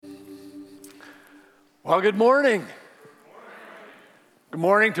Well, good morning. Good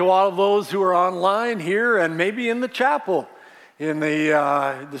morning to all of those who are online here and maybe in the chapel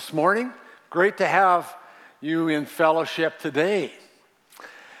this morning. Great to have you in fellowship today.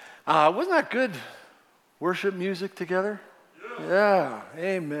 Wasn't that good worship music together? Yeah,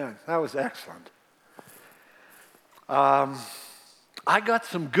 amen. That was excellent. I got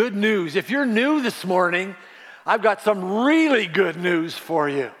some good news. If you're new this morning, I've got some really good news for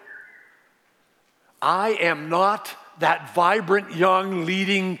you. I am not that vibrant, young,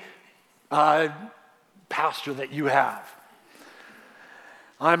 leading pastor that you have.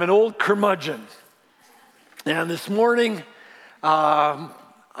 I'm an old curmudgeon. And this morning,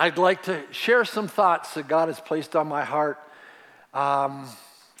 I'd like to share some thoughts that God has placed on my heart for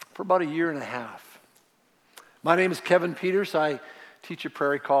about a year and a half. My name is Kevin Peters. I teach at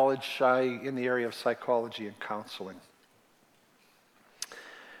Prairie College in the area of psychology and counseling.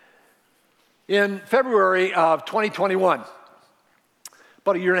 In February of 2021,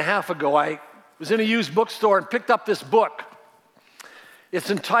 about a year and a half ago, I was in a used bookstore and picked up this book. It's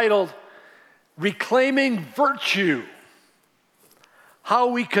entitled, Reclaiming Virtue: How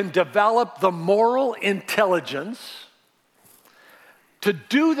We Can Develop the Moral Intelligence to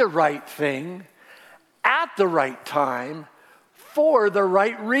Do the Right Thing at the Right Time for the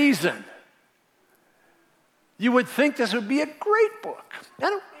Right Reason. You would think this would be a great book,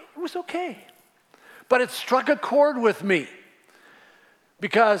 and it was okay. But it struck a chord with me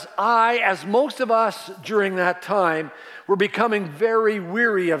because I, as most of us during that time, were becoming very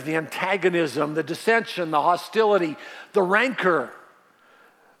weary of the antagonism, the dissension, the hostility, the rancor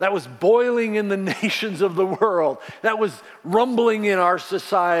that was boiling in the nations of the world, that was rumbling in our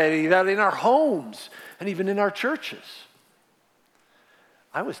society, that in our homes, and even in our churches.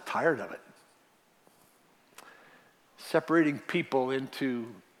 I was tired of it. Separating people into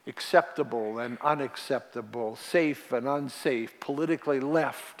acceptable and unacceptable, safe and unsafe, politically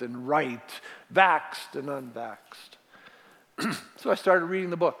left and right, vaxxed and unvaxxed. So I started reading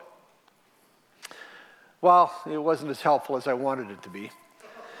the book. Well, it wasn't as helpful as I wanted it to be,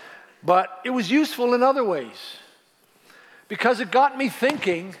 but it was useful in other ways because it got me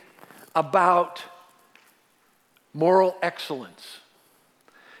thinking about moral excellence.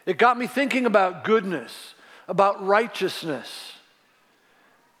 It got me thinking about goodness, about righteousness,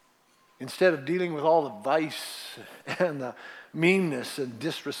 instead of dealing with all the vice and the meanness and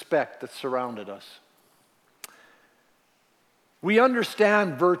disrespect that surrounded us. We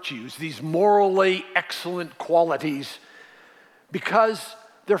understand virtues, these morally excellent qualities, because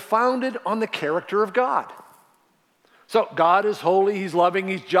they're founded on the character of God. So God is holy, He's loving,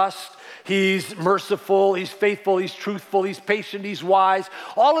 He's just, He's merciful, He's faithful, He's truthful, He's patient, He's wise.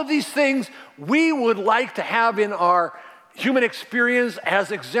 All of these things we would like to have in our human experience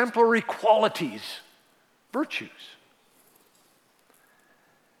as exemplary qualities, virtues.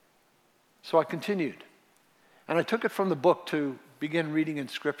 So I continued, and I took it from the book to begin reading in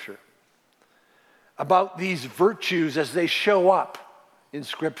Scripture about these virtues as they show up in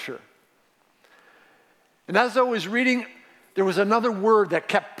Scripture. And as I was reading, there was another word that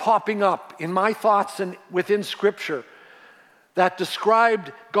kept popping up in my thoughts and within Scripture that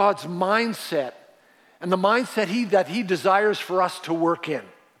described God's mindset and the mindset that He desires for us to work in.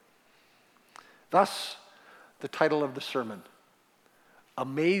 Thus, the title of the sermon,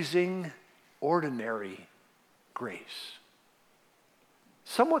 Amazing Ordinary Grace.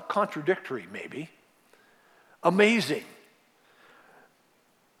 Somewhat contradictory, maybe. Amazing.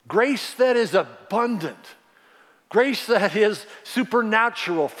 Grace that is abundant. Grace that is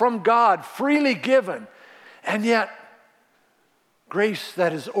supernatural, from God, freely given. And yet, grace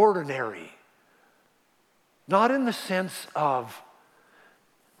that is ordinary. Not in the sense of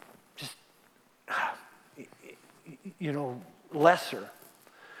just, lesser,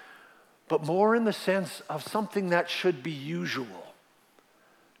 but more in the sense of something that should be usual,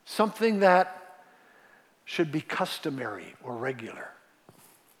 something that should be customary or regular.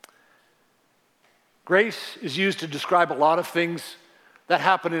 Grace is used to describe a lot of things that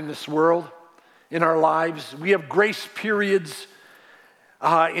happen in this world, in our lives. We have grace periods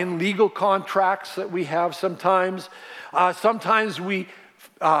in legal contracts that we have sometimes. Sometimes we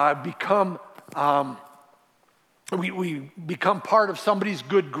become part of somebody's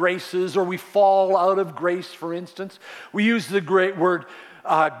good graces, or we fall out of grace, for instance. We use the great word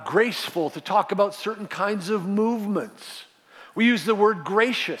graceful to talk about certain kinds of movements. We use the word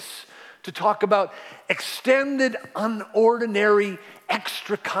gracious to talk about extended, unordinary,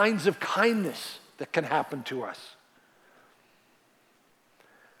 extra kinds of kindness that can happen to us.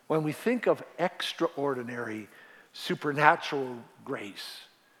 When we think of extraordinary, supernatural grace,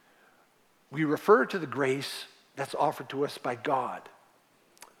 we refer to the grace that's offered to us by God.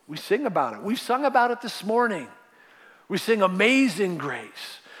 We sing about it. We've sung about it this morning. We sing amazing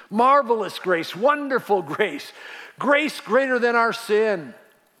grace, marvelous grace, wonderful grace, grace greater than our sin.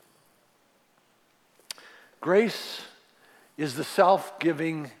 Grace is the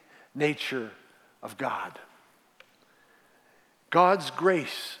self-giving nature of God. God's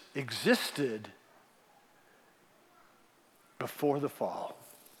grace existed before the fall.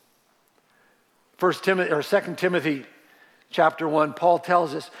 2 Timothy chapter 1, Paul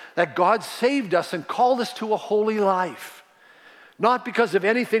tells us that God saved us and called us to a holy life, not because of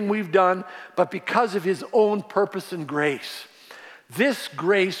anything we've done, but because of his own purpose and grace. This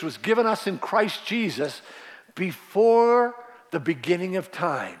grace was given us in Christ Jesus before the beginning of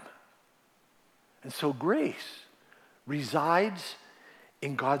time. And so grace resides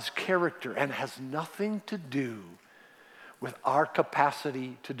in God's character and has nothing to do with our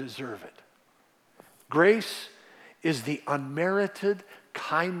capacity to deserve it. Grace is the unmerited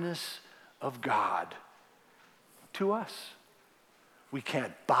kindness of God to us. We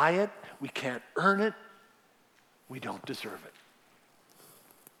can't buy it. We can't earn it. We don't deserve it.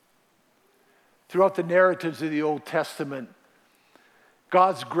 Throughout the narratives of the Old Testament,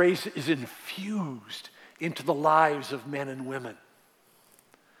 God's grace is infused into the lives of men and women.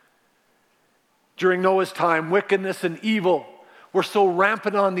 During Noah's time, wickedness and evil were so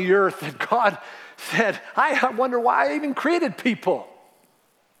rampant on the earth that God said, I wonder why I even created people.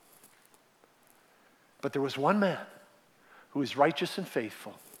 But there was one man who was righteous and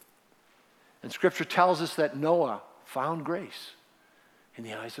faithful. And Scripture tells us that Noah found grace in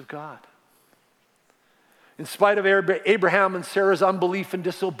the eyes of God. In spite of Abraham and Sarah's unbelief and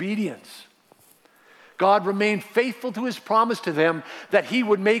disobedience, God remained faithful to his promise to them that he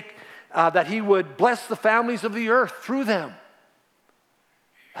would bless the families of the earth through them.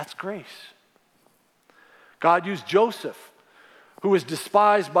 That's grace. God used Joseph, who was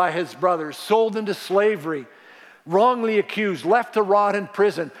despised by his brothers, sold into slavery, wrongly accused, left to rot in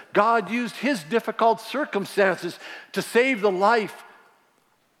prison. God used his difficult circumstances to save the life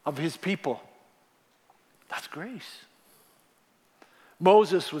of his people. That's grace.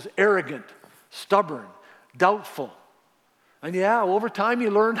 Moses was arrogant, stubborn, doubtful. And over time he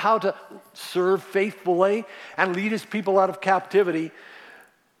learned how to serve faithfully and lead his people out of captivity.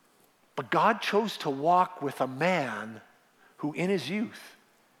 But God chose to walk with a man who in his youth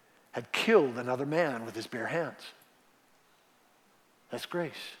had killed another man with his bare hands. That's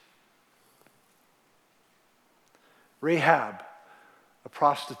grace. Rahab, a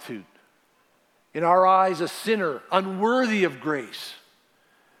prostitute, in our eyes a sinner, unworthy of grace,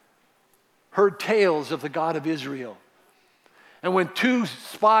 heard tales of the God of Israel. And when two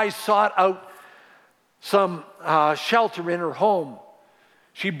spies sought out some shelter in her home,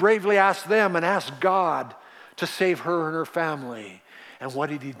 she bravely asked them and asked God to save her and her family. And what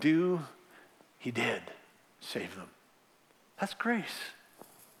did he do? He did save them. That's grace.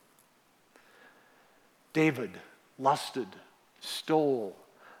 David lusted, stole,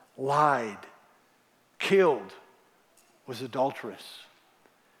 lied, killed, was adulterous.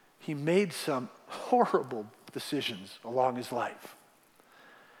 He made some horrible decisions along his life.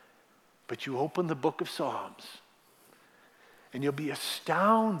 But you open the book of Psalms and you'll be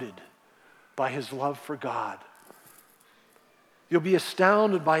astounded by his love for God. You'll be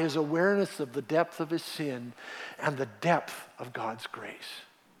astounded by his awareness of the depth of his sin and the depth of God's grace.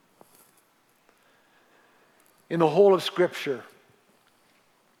 In the whole of Scripture,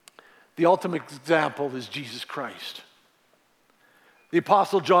 the ultimate example is Jesus Christ. The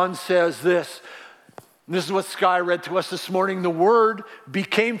Apostle John says this, and this is what Sky read to us this morning: the Word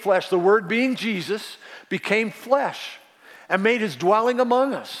became flesh, the Word being Jesus, became flesh and made his dwelling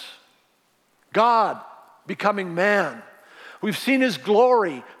among us. God becoming man. We've seen his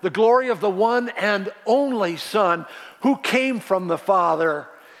glory, the glory of the one and only Son who came from the Father.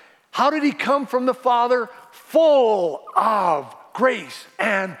 How did he come from the Father? Full of grace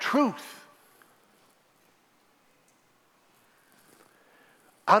and truth.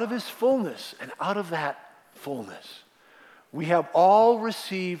 Out of his fullness and out of that fullness, we have all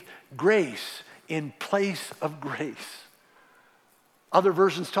received grace in place of grace. Other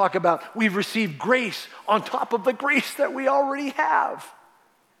versions talk about we've received grace on top of the grace that we already have.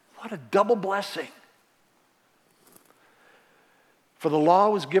 What a double blessing. For the law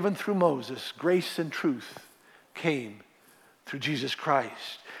was given through Moses, grace and truth came through Jesus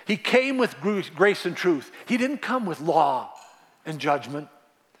Christ. He came with grace and truth. He didn't come with law and judgment.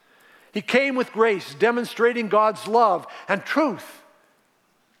 He came with grace, demonstrating God's love, and truth,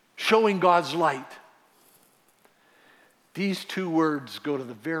 showing God's light. These two words go to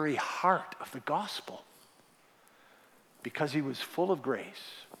the very heart of the gospel. Because he was full of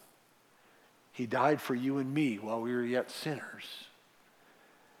grace, he died for you and me while we were yet sinners.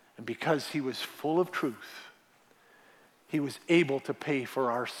 And because he was full of truth, he was able to pay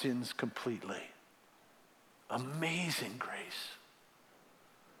for our sins completely. Amazing grace.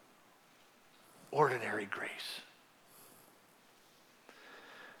 Ordinary grace.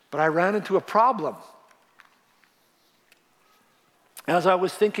 But I ran into a problem. As I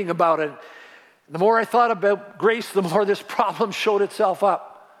was thinking about it, the more I thought about grace, the more this problem showed itself up.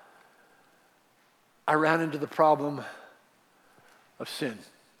 I ran into the problem of sin.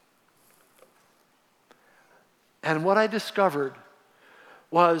 And what I discovered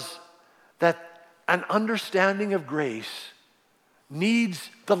was that an understanding of grace needs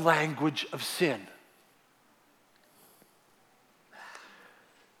the language of sin.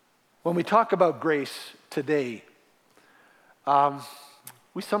 When we talk about grace today,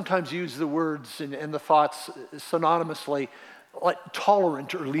 we sometimes use the words and the thoughts synonymously, like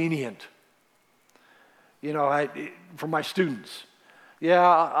tolerant or lenient. You know, for my students,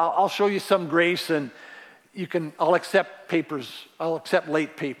 I'll show you some grace, and I'll accept papers. I'll accept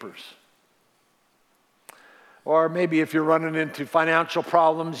late papers. Or maybe if you're running into financial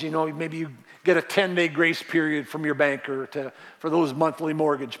problems, maybe you get a 10-day grace period from your banker for those monthly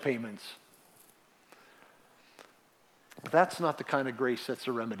mortgage payments. But that's not the kind of grace that's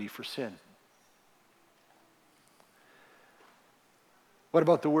a remedy for sin. What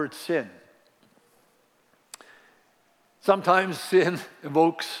about the word sin? Sometimes sin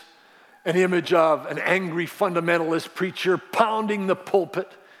evokes an image of an angry fundamentalist preacher pounding the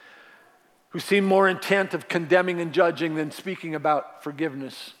pulpit who seemed more intent of condemning and judging than speaking about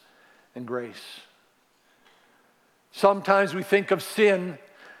forgiveness and grace. Sometimes we think of sin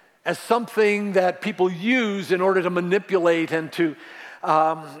as something that people use in order to manipulate and to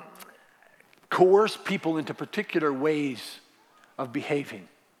coerce people into particular ways of behaving.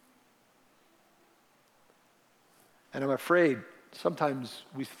 And I'm afraid sometimes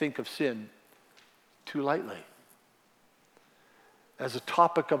we think of sin too lightly, as a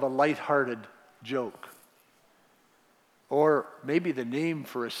topic of a lighthearted joke, or maybe the name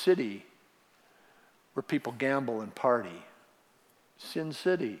for a city where people gamble and party. Sin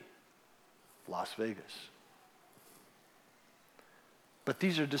City, Las Vegas. But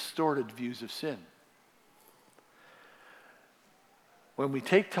these are distorted views of sin. When we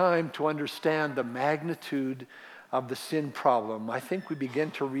take time to understand the magnitude of the sin problem, I think we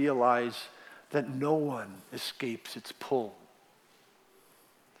begin to realize that no one escapes its pull.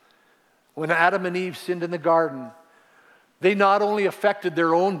 When Adam and Eve sinned in the garden, they not only affected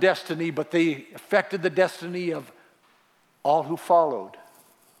their own destiny, but they affected the destiny of all who followed,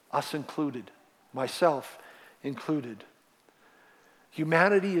 us included, myself included.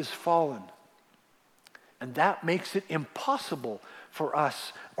 Humanity is fallen, and that makes it impossible for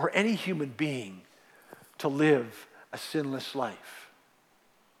us or any human being to live a sinless life.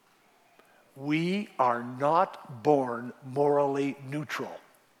 We are not born morally neutral.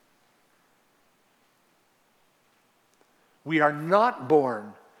 We are not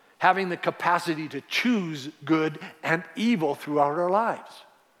born having the capacity to choose good and evil throughout our lives.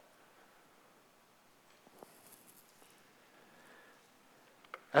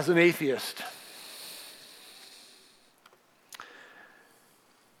 As an atheist,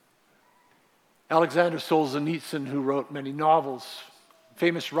 Alexander Solzhenitsyn, who wrote many novels,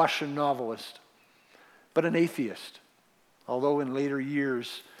 famous Russian novelist, but an atheist, although in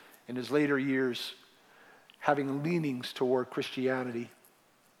his later years, having leanings toward Christianity.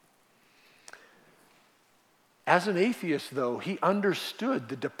 As an atheist, though, he understood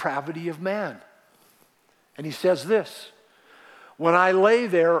the depravity of man. And he says this: when I lay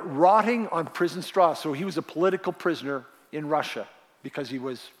there rotting on prison straw, so he was a political prisoner in Russia because he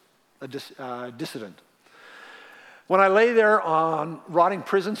was a dissident. When I lay there on rotting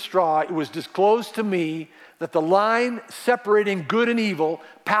prison straw, it was disclosed to me that the line separating good and evil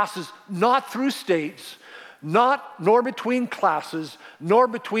passes not through states, nor between classes, nor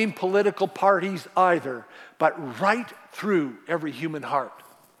between political parties either, but right through every human heart.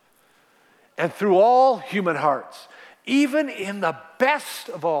 And through all human hearts, even in the best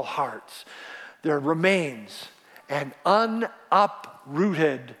of all hearts, there remains an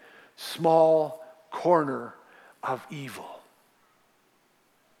unuprooted small corner of evil.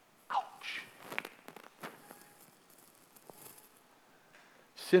 Ouch.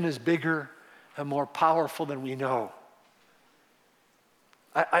 Sin is bigger and more powerful than we know.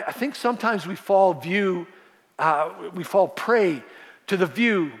 I think sometimes we fall prey to the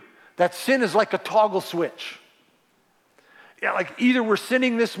view that sin is like a toggle switch. like either we're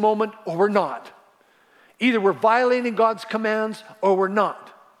sinning this moment or we're not. Either we're violating God's commands or we're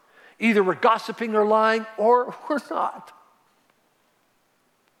not. Either we're gossiping or lying or we're not.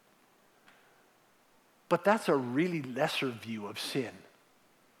 But that's a really lesser view of sin.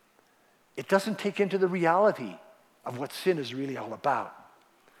 It doesn't take into the reality of what sin is really all about.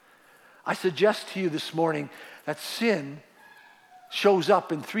 I suggest to you this morning that sin shows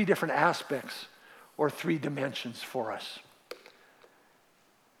up in 3 different aspects or 3 dimensions for us.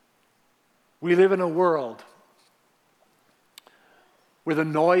 We live in a world where the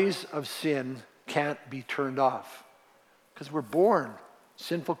noise of sin can't be turned off because we're born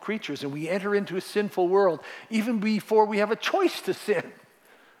sinful creatures and we enter into a sinful world even before we have a choice to sin.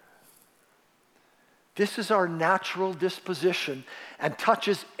 This is our natural disposition and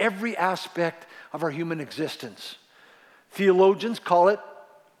touches every aspect of our human existence. Theologians call it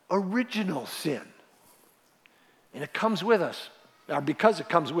original sin. And it comes with us, or because it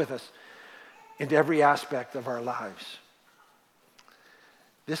comes with us, into every aspect of our lives.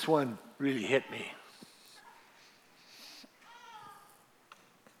 This one really hit me.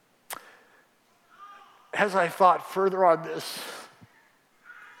 As I thought further on this,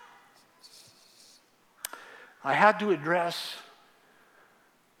 I had to address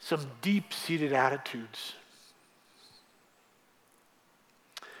some deep-seated attitudes.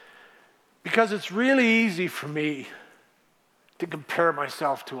 Because it's really easy for me to compare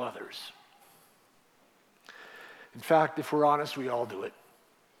myself to others. In fact, if we're honest, we all do it.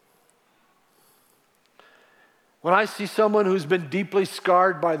 When I see someone who's been deeply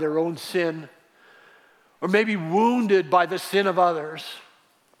scarred by their own sin, or maybe wounded by the sin of others,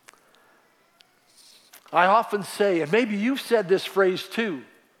 I often say, and maybe you've said this phrase too,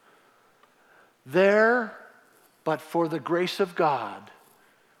 there, but for the grace of God,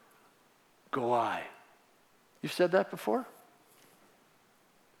 go I. You've said that before?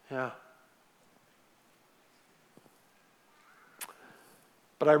 Yeah.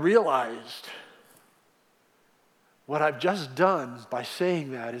 But I realized what I've just done by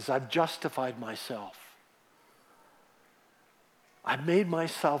saying that is I've justified myself. I've made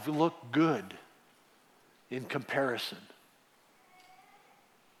myself look good in comparison.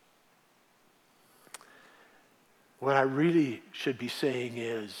 What I really should be saying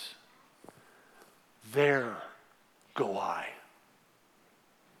is, there go I.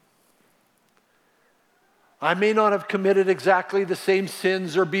 I may not have committed exactly the same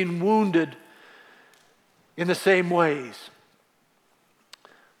sins or been wounded in the same ways.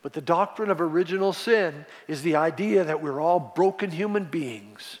 But the doctrine of original sin is the idea that we're all broken human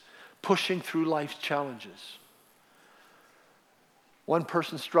beings pushing through life's challenges. One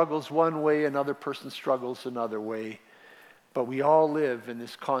person struggles one way, another person struggles another way, but we all live in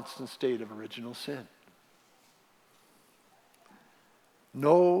this constant state of original sin.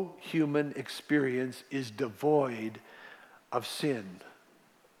 No human experience is devoid of sin.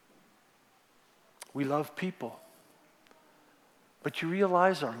 We love people. But you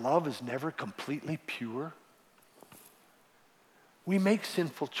realize our love is never completely pure? We make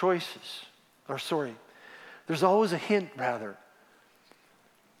sinful choices. There's always a hint, rather,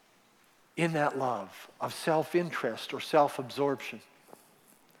 in that love of self-interest or self-absorption.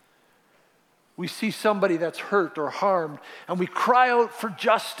 We see somebody that's hurt or harmed, and we cry out for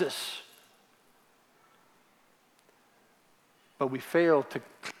justice. But we fail to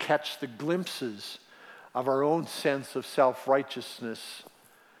catch the glimpses of our own sense of self-righteousness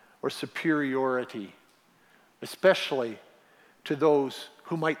or superiority, especially to those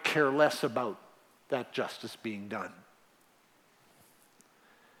who might care less about that justice being done.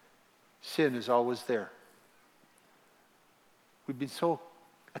 Sin is always there. We've been so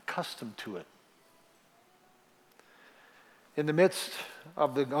accustomed to it. In the midst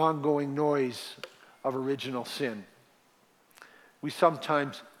of the ongoing noise of original sin, we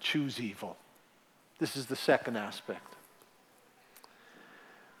sometimes choose evil. This is the second aspect.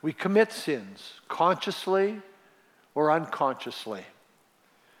 We commit sins consciously or unconsciously.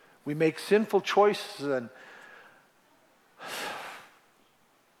 We make sinful choices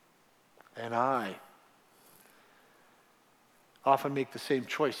and I often make the same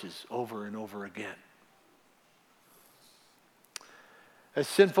choices over and over again. As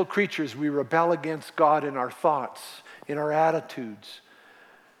sinful creatures, we rebel against God in our thoughts, in our attitudes,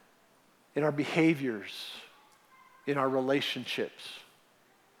 in our behaviors, in our relationships.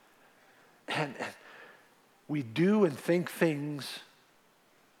 And we do and think things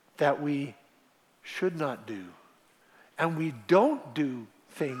that we should not do. And we don't do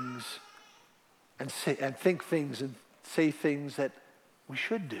things and think things and say things that we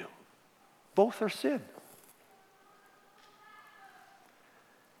should do. Both are sin.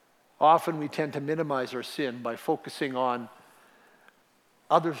 Often we tend to minimize our sin by focusing on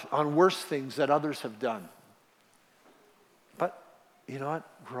worse things that others have done. But you know what?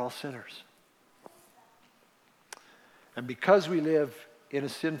 We're all sinners. And because we live in a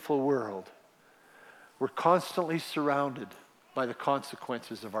sinful world, we're constantly surrounded by the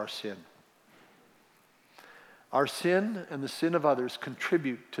consequences of our sin. Our sin and the sin of others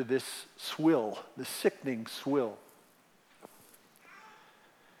contribute to this swill, this sickening swill.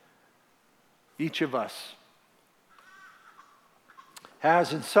 Each of us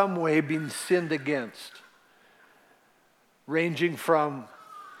has in some way been sinned against, ranging from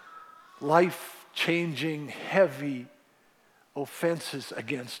life-changing, heavy offenses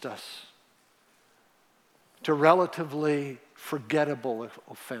against us to relatively forgettable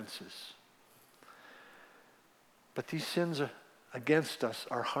offenses. But these sins against us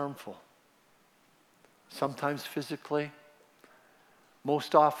are harmful. Sometimes physically,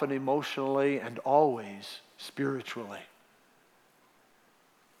 most often emotionally, and always spiritually.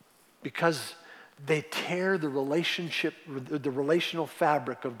 Because they tear the relational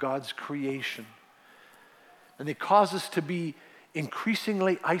fabric of God's creation. And they cause us to be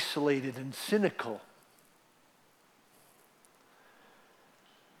increasingly isolated and cynical.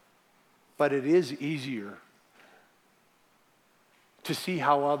 But it is easier to see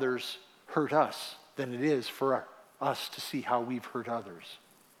how others hurt us than it is for us to see how we've hurt others.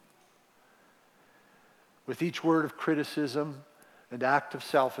 With each word of criticism and act of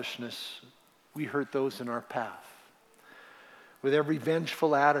selfishness, we hurt those in our path. With every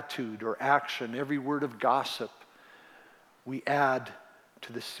vengeful attitude or action, every word of gossip, we add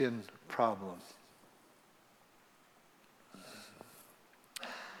to the sin problem.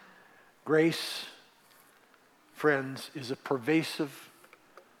 Grace, friends, is a pervasive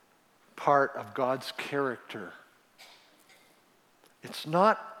part of God's character. It's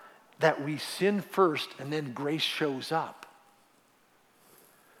not that we sin first and then grace shows up.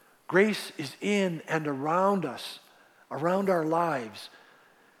 Grace is in and around us, around our lives.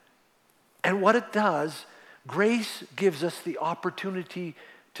 And what it does, grace gives us the opportunity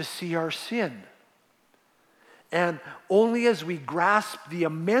to see our sin. And only as we grasp the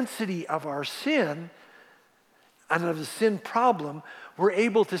immensity of our sin and of the sin problem, we're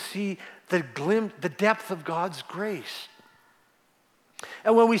able to see the depth of God's grace.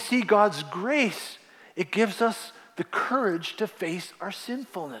 And when we see God's grace, it gives us the courage to face our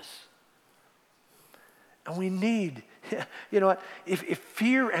sinfulness. And we need, you know what, if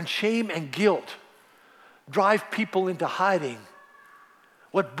fear and shame and guilt drive people into hiding,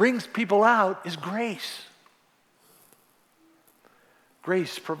 what brings people out is grace.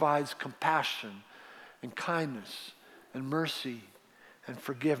 Grace provides compassion and kindness and mercy and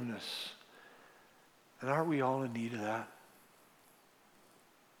forgiveness. And aren't we all in need of that?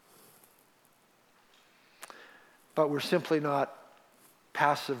 But we're simply not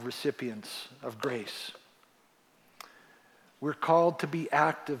passive recipients of grace. We're called to be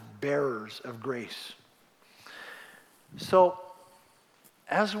active bearers of grace. So,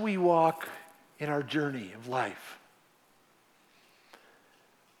 as we walk in our journey of life,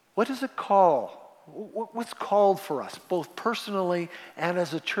 what does it call? What's called for us, both personally and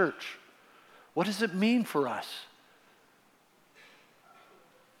as a church? What does it mean for us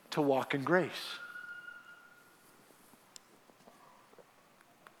to walk in grace?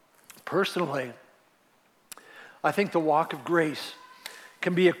 Personally, I think the walk of grace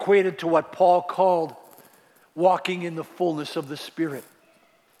can be equated to what Paul called walking in the fullness of the Spirit.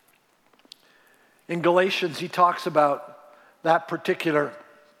 In Galatians, he talks about that particular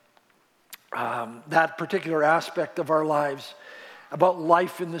aspect of our lives, about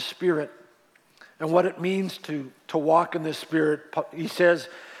life in the Spirit and what it means to walk in the Spirit. He says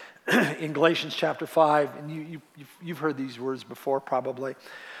in Galatians chapter 5, and you've heard these words before probably.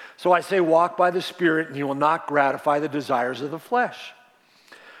 So I say, walk by the Spirit, and you will not gratify the desires of the flesh.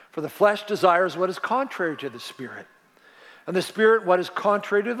 For the flesh desires what is contrary to the Spirit, and the Spirit what is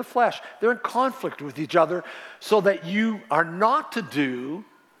contrary to the flesh. They're in conflict with each other, so that you are not to do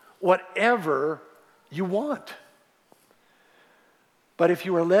whatever you want. But if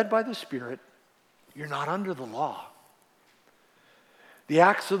you are led by the Spirit, you're not under the law. The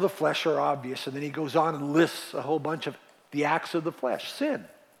acts of the flesh are obvious, and then he goes on and lists a whole bunch of the acts of the flesh, sin.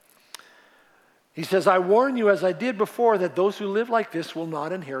 He says, I warn you, as I did before, that those who live like this will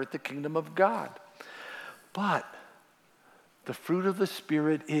not inherit the kingdom of God. But the fruit of the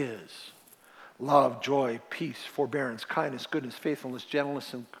Spirit is love, joy, peace, forbearance, kindness, goodness, faithfulness,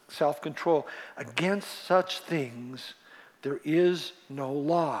 gentleness, and self-control. Against such things there is no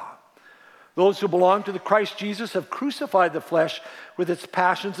law. Those who belong to the Christ Jesus have crucified the flesh with its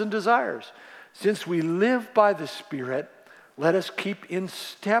passions and desires. Since we live by the Spirit, let us keep in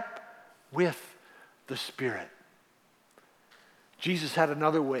step with the Spirit. Jesus had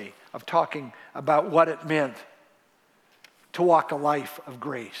another way of talking about what it meant to walk a life of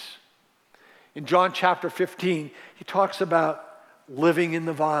grace. In John chapter 15, he talks about living in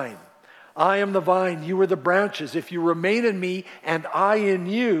the vine. I am the vine, you are the branches. If you remain in me and I in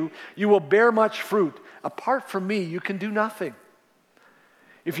you, you will bear much fruit. Apart from me, you can do nothing.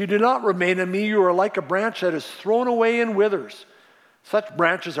 If you do not remain in me, you are like a branch that is thrown away and withers. Such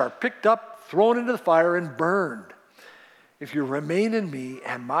branches are picked up, thrown into the fire, and burned. If you remain in me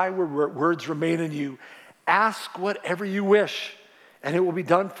and my words remain in you, ask whatever you wish, and it will be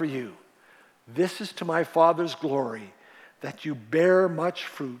done for you. This is to my Father's glory, that you bear much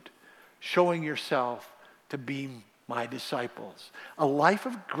fruit, showing yourself to be my disciples. A life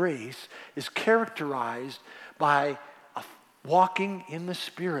of grace is characterized by walking in the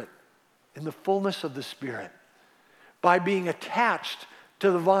Spirit, in the fullness of the Spirit, by being attached to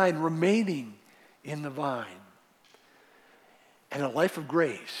the vine, remaining in the vine. And a life of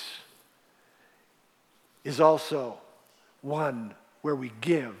grace is also one where we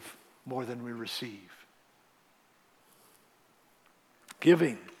give more than we receive.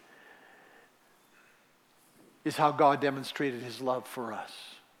 Giving is how God demonstrated his love for us.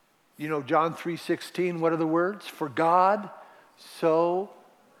 You know, John 3:16, what are the words? For God so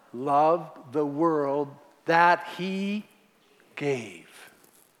loved the world that he gave.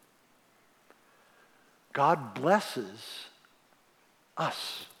 God blesses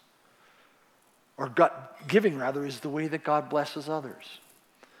us. Or giving, rather, is the way that God blesses others.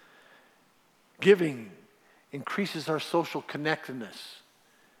 Giving increases our social connectedness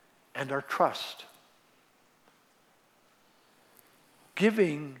and our trust.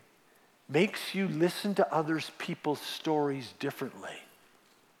 Giving makes you listen to others people's stories differently.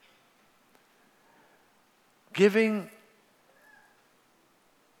 Giving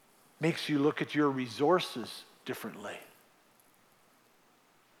makes you look at your resources differently.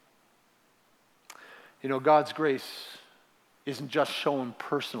 You know, God's grace isn't just shown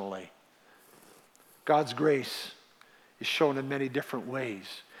personally. God's grace is shown in many different ways.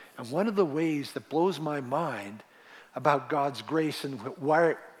 And one of the ways that blows my mind about God's grace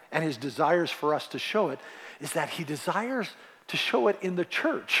and his desires for us to show it is that he desires to show it in the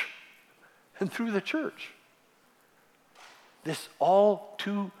church and through the church. This all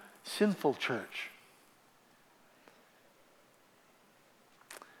too sinful church.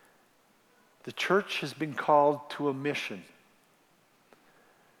 The church has been called to a mission.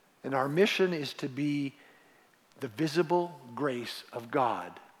 And our mission is to be the visible grace of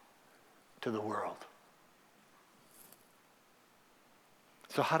God to the world.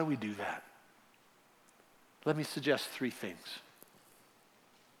 So how do we do that? Let me suggest three things.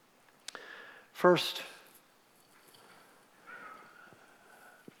 First,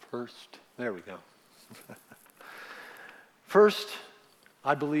 there we go. First,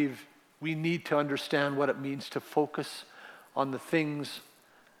 I believe we need to understand what it means to focus on the things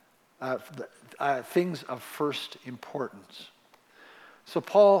of first importance. So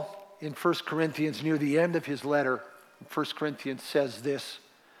Paul, in 1 Corinthians, near the end of his letter, 1 Corinthians says this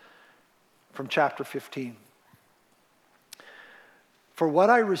from chapter 15. For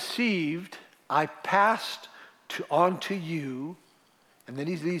what I received, I passed on to you, and then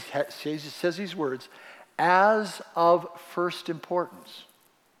he says these words, as of first importance.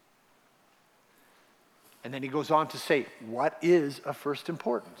 And then he goes on to say, what is of first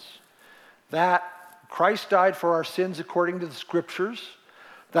importance? That Christ died for our sins according to the Scriptures,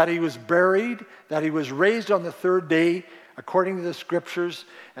 that he was buried, that he was raised on the third day according to the Scriptures,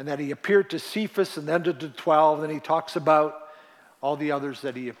 and that he appeared to Cephas and then to the 12, and he talks about all the others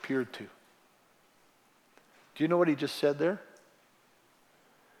that he appeared to. Do you know what he just said there?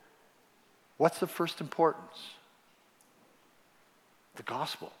 What's the first importance? The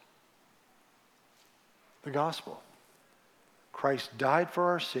gospel. The gospel. Christ died for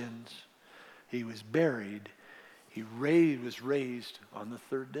our sins. He was buried. He was raised on the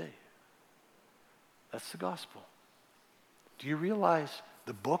third day. That's the gospel. Do you realize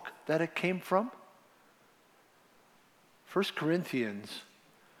the book that it came from? 1 Corinthians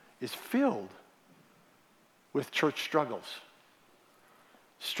is filled with church struggles.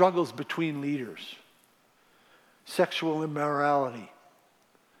 Struggles between leaders. Sexual immorality.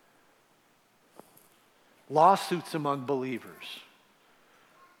 Lawsuits among believers.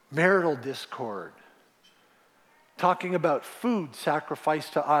 Marital discord. Talking about food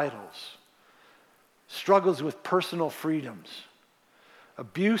sacrificed to idols. Struggles with personal freedoms.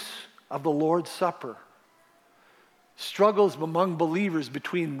 Abuse of the Lord's Supper, struggles among believers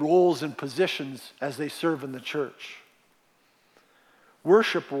between roles and positions as they serve in the church,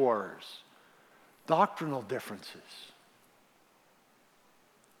 worship wars, doctrinal differences.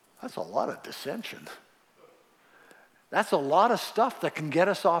 That's a lot of dissension. That's a lot of stuff that can get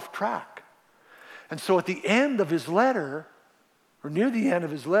us off track. And so at the end of his letter, or near the end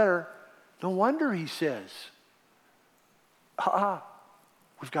of his letter, no wonder he says,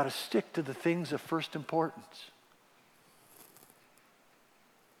 we've got to stick to the things of first importance.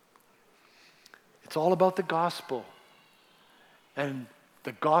 It's all about the gospel. And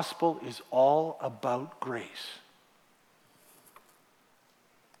the gospel is all about grace.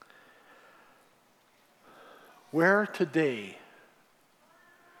 Where today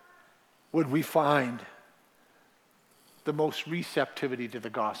would we find the most receptivity to the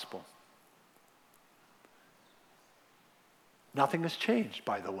gospel? Nothing has changed,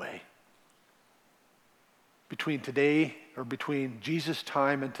 by the way, between today or between Jesus'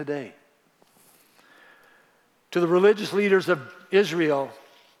 time and today. To the religious leaders of Israel,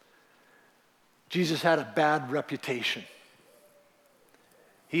 Jesus had a bad reputation.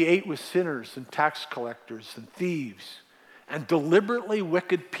 He ate with sinners and tax collectors and thieves and deliberately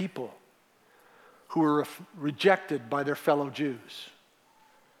wicked people who were rejected by their fellow Jews.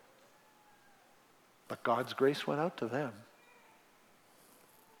 But God's grace went out to them.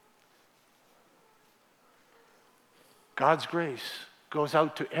 God's grace goes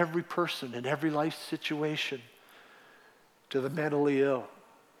out to every person in every life situation, to the mentally ill,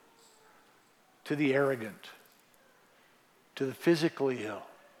 to the arrogant, to the physically ill,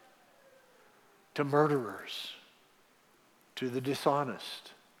 to murderers, to the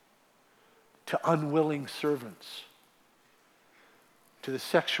dishonest, to unwilling servants, to the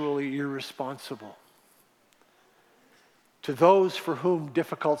sexually irresponsible, to those for whom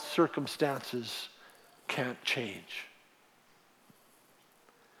difficult circumstances can't change.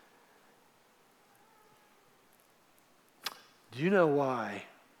 Do you know why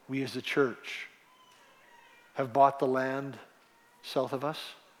we as a church have bought the land south of us?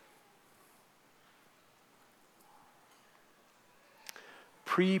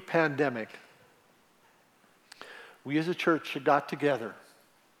 Pre-pandemic, we as a church had got together,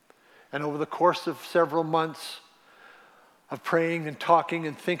 and over the course of several months of praying and talking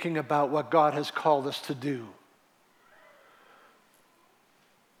and thinking about what God has called us to do,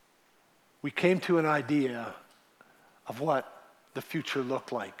 we came to an idea of what the future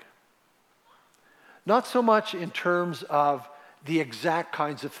looked like. Not so much in terms of the exact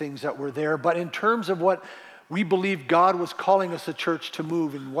kinds of things that were there, but in terms of what we believed God was calling us a church to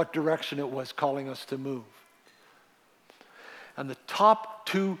move, in what direction it was calling us to move. And the top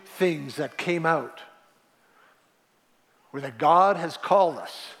two things that came out were that God has called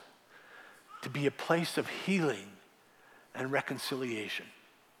us to be a place of healing and reconciliation.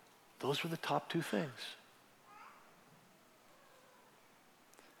 Those were the top two things.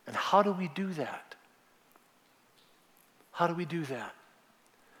 And how do we do that? How do we do that?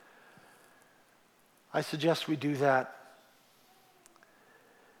 I suggest we do that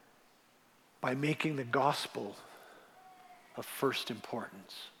by making the gospel of first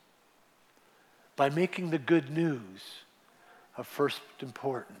importance. By making the good news of first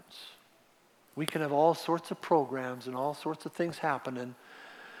importance. We can have all sorts of programs and all sorts of things happening,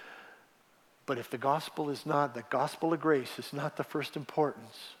 but if the gospel is not, the gospel of grace is not the first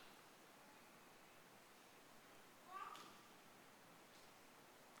importance,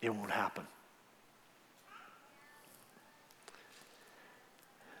 it won't happen.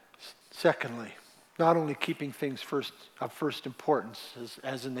 Secondly, not only keeping things of first importance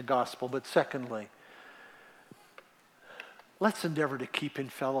as in the gospel, but secondly, let's endeavor to keep in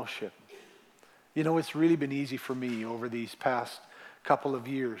fellowship. You know, it's really been easy for me over these past couple of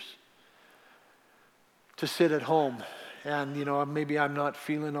years to sit at home and, maybe I'm not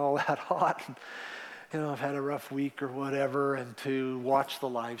feeling all that hot. I've had a rough week or whatever, and to watch the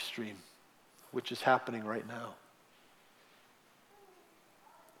live stream, which is happening right now.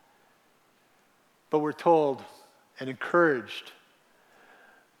 But we're told and encouraged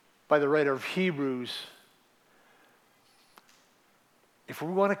by the writer of Hebrews, if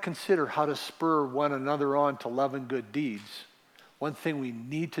we want to consider how to spur one another on to love and good deeds, one thing we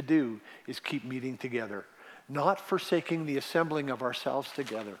need to do is keep meeting together, not forsaking the assembling of ourselves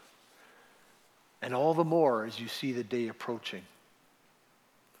together. And all the more as you see the day approaching.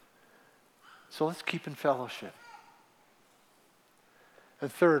 So let's keep in fellowship.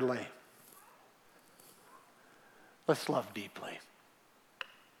 And thirdly, let's love deeply.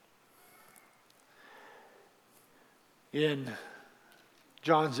 In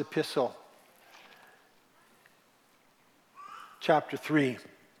John's epistle, chapter 3,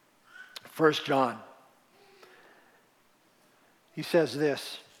 1 John. He says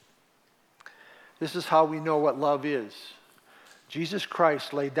this. This is how we know what love is. Jesus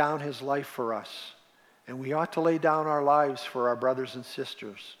Christ laid down his life for us, and we ought to lay down our lives for our brothers and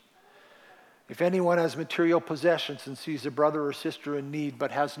sisters. If anyone has material possessions and sees a brother or sister in need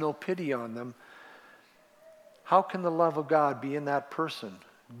but has no pity on them, how can the love of God be in that person?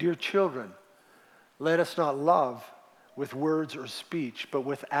 Dear children, let us not love with words or speech, but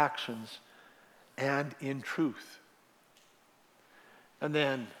with actions and in truth. And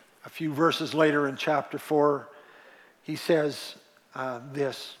then a few verses later in chapter 4, he says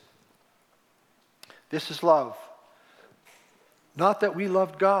this. This is love. Not that we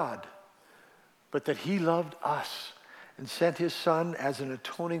loved God, but that he loved us and sent his Son as an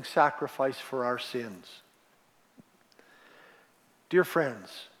atoning sacrifice for our sins. Dear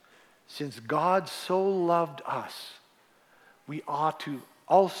friends, since God so loved us, we ought to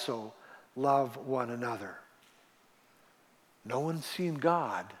also love one another. No one's seen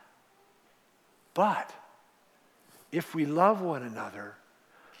God, but if we love one another,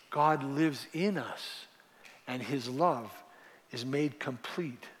 God lives in us, and his love is made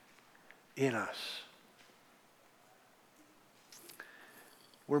complete in us.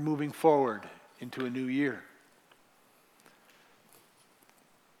 We're moving forward into a new year.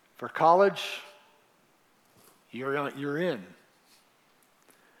 For college, you're in.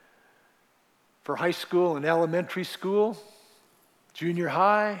 For high school and elementary school, junior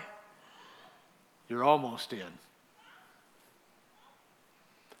high, you're almost in.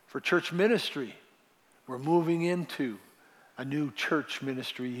 For church ministry, we're moving into a new church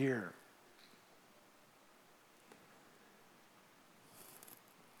ministry year.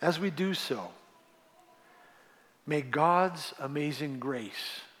 As we do so, may God's amazing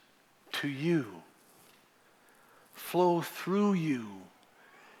grace to you flow through you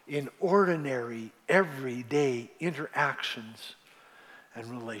in ordinary, everyday interactions and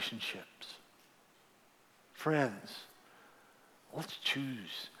relationships. Friends, let's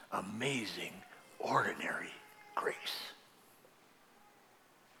choose amazing, ordinary grace.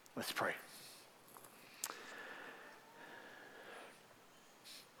 Let's pray.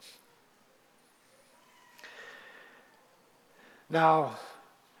 Now,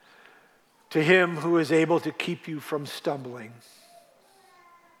 to him who is able to keep you from stumbling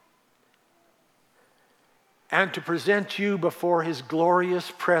and to present you before his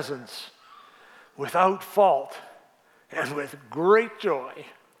glorious presence without fault and with great joy,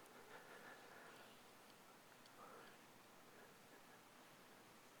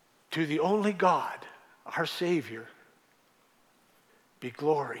 to the only God, our Savior, be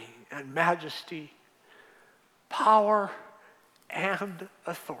glory and majesty, power and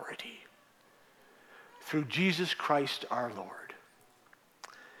authority through Jesus Christ our Lord,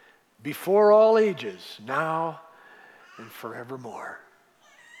 before all ages, now and forevermore.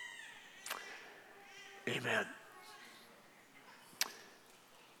 Amen.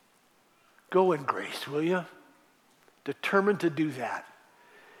 Go in grace, will you? Determined to do that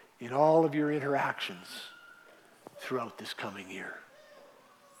in all of your interactions throughout this coming year.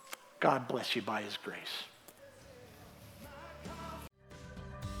 God bless you by his grace.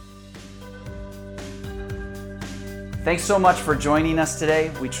 Thanks so much for joining us today.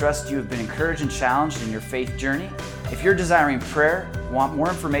 We trust you have been encouraged and challenged in your faith journey. If you're desiring prayer, want more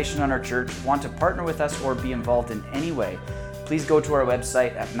information on our church, want to partner with us, or be involved in any way, please go to our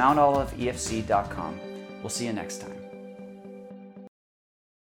website at mountoliveefc.com. We'll see you next time.